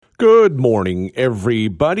Good morning,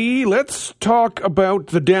 everybody. Let's talk about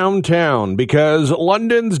the downtown, because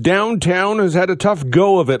London's downtown has had a tough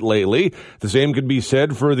go of it lately. The same could be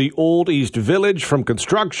said for the Old East Village, from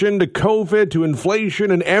construction to COVID to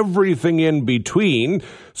inflation and everything in between.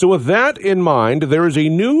 So with that in mind, there is a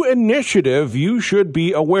new initiative you should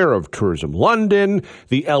be aware of. Tourism London,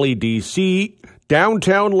 the LEDC,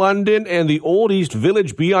 Downtown London, and the Old East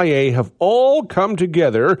Village BIA have all come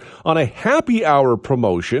together on a happy hour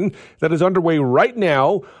promotion that is underway right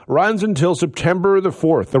now, runs until September the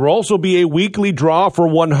 4th. There will also be a weekly draw for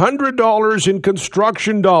 $100 in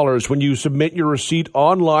construction dollars when you submit your receipt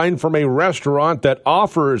online from a restaurant that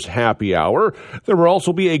offers happy hour. There will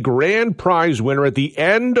also be a grand prize winner at the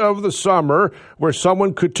end of the summer where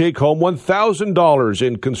someone could take home $1,000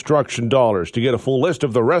 in construction dollars. To get a full list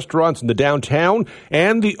of the restaurants in the downtown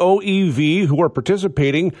and the OEV who are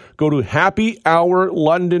participating, go to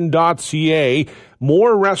happyhourlondon.ca.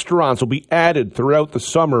 More restaurants will be added throughout the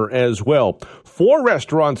summer as well. 4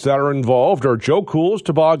 restaurants that are involved are Joe Kool's,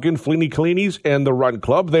 Toboggan, Fellini Koolini's, and the Runt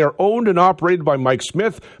Club. They are owned and operated by Mike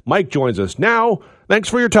Smith. Mike joins us now. Thanks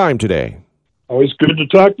for your time today. Always good to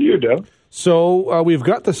talk to you, Dev. So we've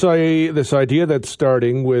got this idea that's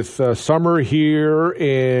starting with summer here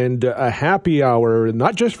and a happy hour,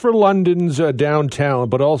 not just for London's downtown,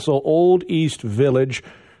 but also Old East Village.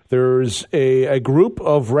 There's a group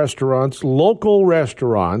of restaurants, local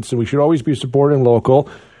restaurants, and we should always be supporting local,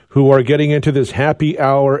 who are getting into this happy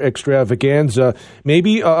hour extravaganza.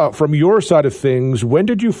 Maybe from your side of things, when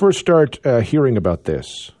did you first start hearing about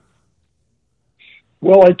this?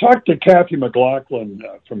 Well, I talked to Kathy McLaughlin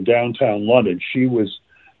from downtown London. She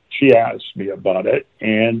asked me about it,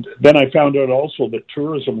 and then I found out also that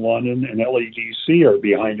Tourism London and LEDC are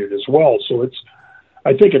behind it as well. So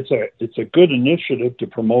I think it's a good initiative to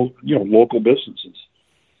promote, local businesses.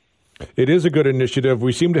 It is a good initiative.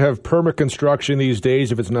 We seem to have perma-construction these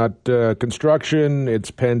days. If it's not construction, it's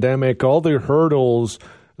pandemic. All the hurdles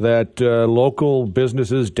that local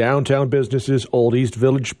businesses, downtown businesses, Old East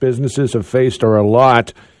Village businesses have faced are a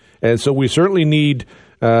lot. And so we certainly need,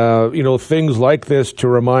 things like this to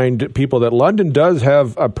remind people that London does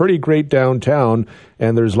have a pretty great downtown,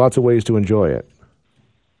 and there's lots of ways to enjoy it.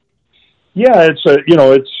 Yeah, it's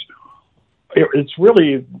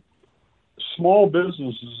really, small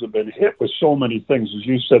businesses have been hit with so many things. As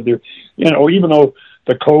you said, there, even though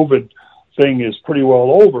the COVID thing is pretty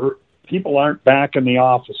well over, people aren't back in the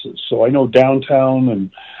offices. So I know downtown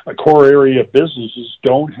and a core area of businesses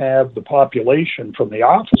don't have the population from the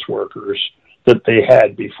office workers that they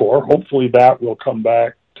had before. Hopefully that will come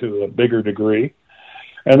back to a bigger degree.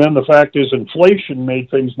 And then the fact is inflation made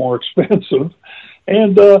things more expensive.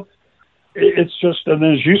 And it's just, and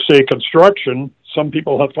as you say, construction, some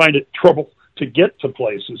people find it trouble to get to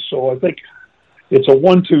places. So I think it's a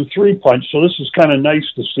 1-2-3 punch. So this is kind of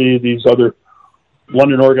nice to see these other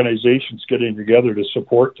London organizations getting together to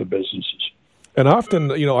support the businesses. And often,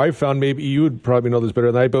 I've found, maybe you would probably know this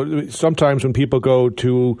better than I, but sometimes when people go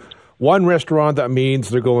to one restaurant, that means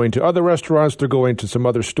they're going to other restaurants, they're going to some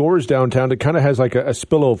other stores downtown. It kind of has like a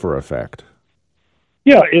spillover effect.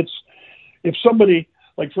 Yeah, if somebody,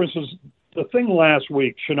 like for instance, the thing last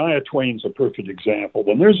week, Shania Twain's a perfect example.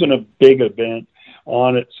 When there's a big event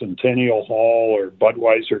on at Centennial Hall or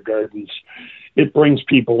Budweiser Gardens, it brings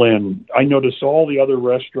people in. I noticed all the other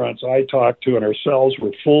restaurants I talked to and ourselves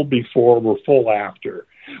were full before, were full after.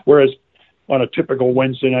 Whereas on a typical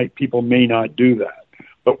Wednesday night, people may not do that.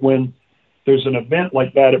 But when there's an event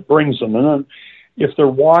like that, it brings them. And then if they're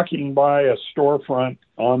walking by a storefront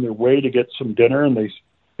on their way to get some dinner and they,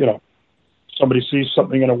 somebody sees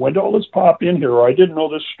something in a window, let's pop in here, or I didn't know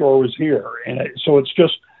this store was here. And so it's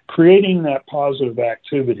just creating that positive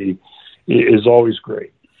activity is always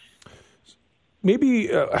great. Maybe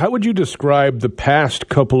how would you describe the past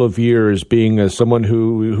couple of years, being someone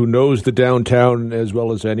who knows the downtown as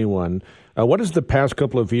well as anyone? What is the past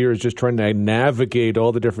couple of years just trying to navigate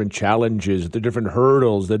all the different challenges, the different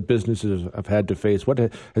hurdles that businesses have had to face? What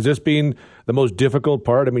has this been the most difficult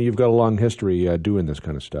part? I mean, you've got a long history doing this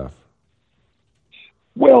kind of stuff.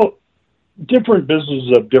 Well, different businesses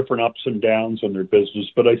have different ups and downs in their business,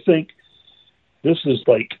 but I think this is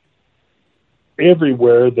like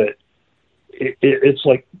everywhere that it's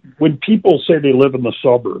like when people say they live in the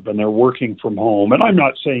suburb and they're working from home, and I'm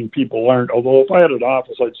not saying people aren't, although if I had an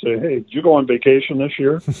office, I'd say, hey, did you go on vacation this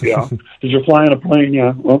year? Yeah. Did you fly on a plane?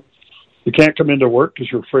 Yeah. Well, you can't come into work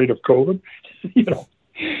because you're afraid of COVID.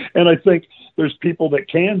 And I think there's people that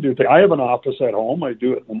can do things. I have an office at home. I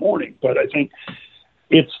do it in the morning, but I think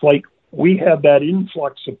it's like we had that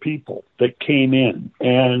influx of people that came in,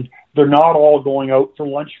 and they're not all going out for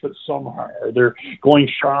lunch, but some are. They're going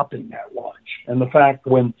shopping at lunch. And the fact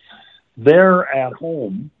when they're at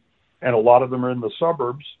home, and a lot of them are in the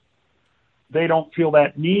suburbs, they don't feel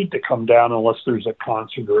that need to come down unless there's a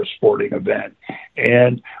concert or a sporting event.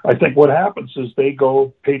 And I think what happens is they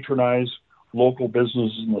go patronize local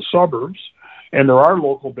businesses in the suburbs, and there are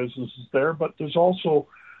local businesses there, but there's also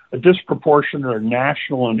a disproportionate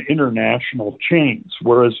national and international chains,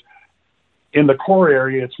 whereas in the core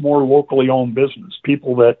area, it's more locally owned business.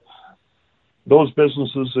 People that, those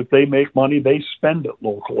businesses, if they make money, they spend it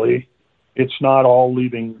locally. It's not all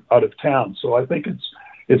leaving out of town. So I think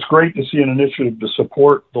it's great to see an initiative to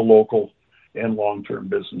support the local and long-term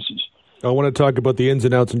businesses. I want to talk about the ins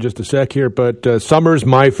and outs in just a sec here, but summer's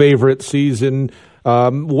my favorite season.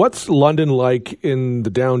 What's London like in the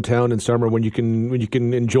downtown in summer when you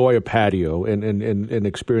can enjoy a patio and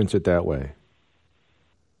experience it that way?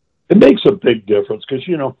 It makes a big difference because,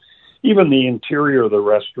 even the interior of the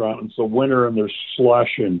restaurant, it's the winter and there's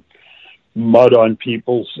slush and mud on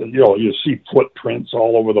people's, you see footprints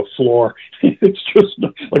all over the floor. It's just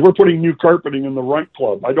like we're putting new carpeting in the Runt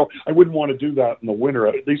Club. I wouldn't want to do that in the winter.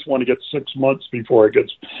 I at least want to get 6 months before it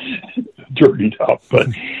gets dirtied up. But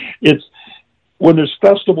it's when there's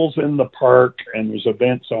festivals in the park and there's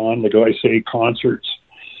events on, like I say, concerts,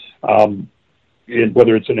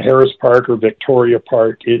 whether it's in Harris Park or Victoria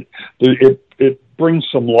Park, it brings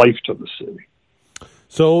some life to the city.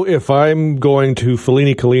 So if I'm going to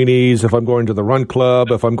Fellini Koolini's, if I'm going to the Runt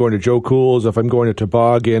Club, if I'm going to Joe Kool's, if I'm going to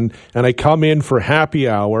Toboggan, and I come in for happy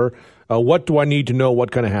hour, what do I need to know?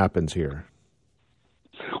 What kind of happens here?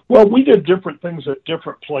 Well, we did different things at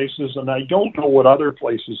different places, and I don't know what other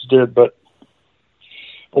places did, but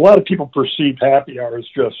a lot of people perceive happy hour as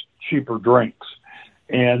just cheaper drinks.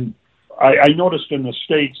 And I noticed in the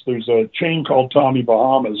States there's a chain called Tommy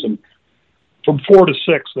Bahama's, and from 4 to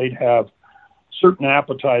 6 they'd have certain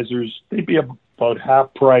appetizers. They'd be about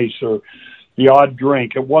half price or the odd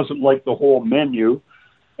drink. It wasn't like the whole menu.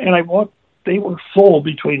 And they were full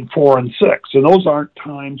between 4 and 6. And those aren't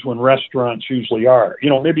times when restaurants usually are.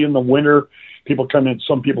 Maybe in the winter, people come in,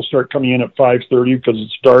 some people start coming in at 5:30 because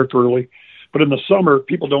it's dark early. But in the summer,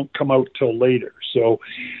 people don't come out till later. So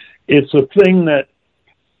it's a thing that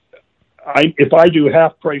if I do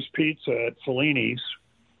half price pizza at Fellini's,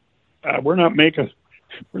 we're not making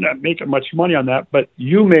much money on that, but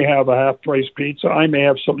you may have a half price pizza. I may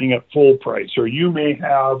have something at full price, or you may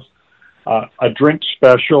have a drink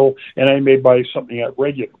special and I may buy something at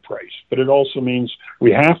regular price. But it also means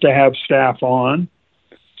we have to have staff on.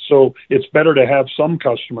 So it's better to have some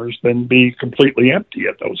customers than be completely empty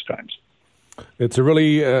at those times. It's a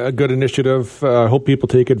really good initiative. I hope people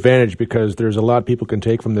take advantage because there's a lot people can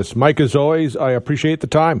take from this. Mike, as always, I appreciate the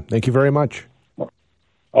time. Thank you very much.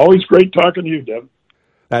 Always great talking to you, Devon.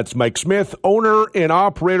 That's Mike Smith, owner and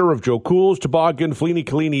operator of Joe Kool's, Toboggan, Fellini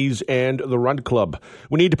Koolini's, and the Runt Club.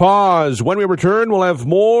 We need to pause. When we return, we'll have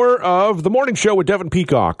more of The Morning Show with Devon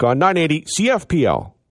Peacock on 980 CFPL.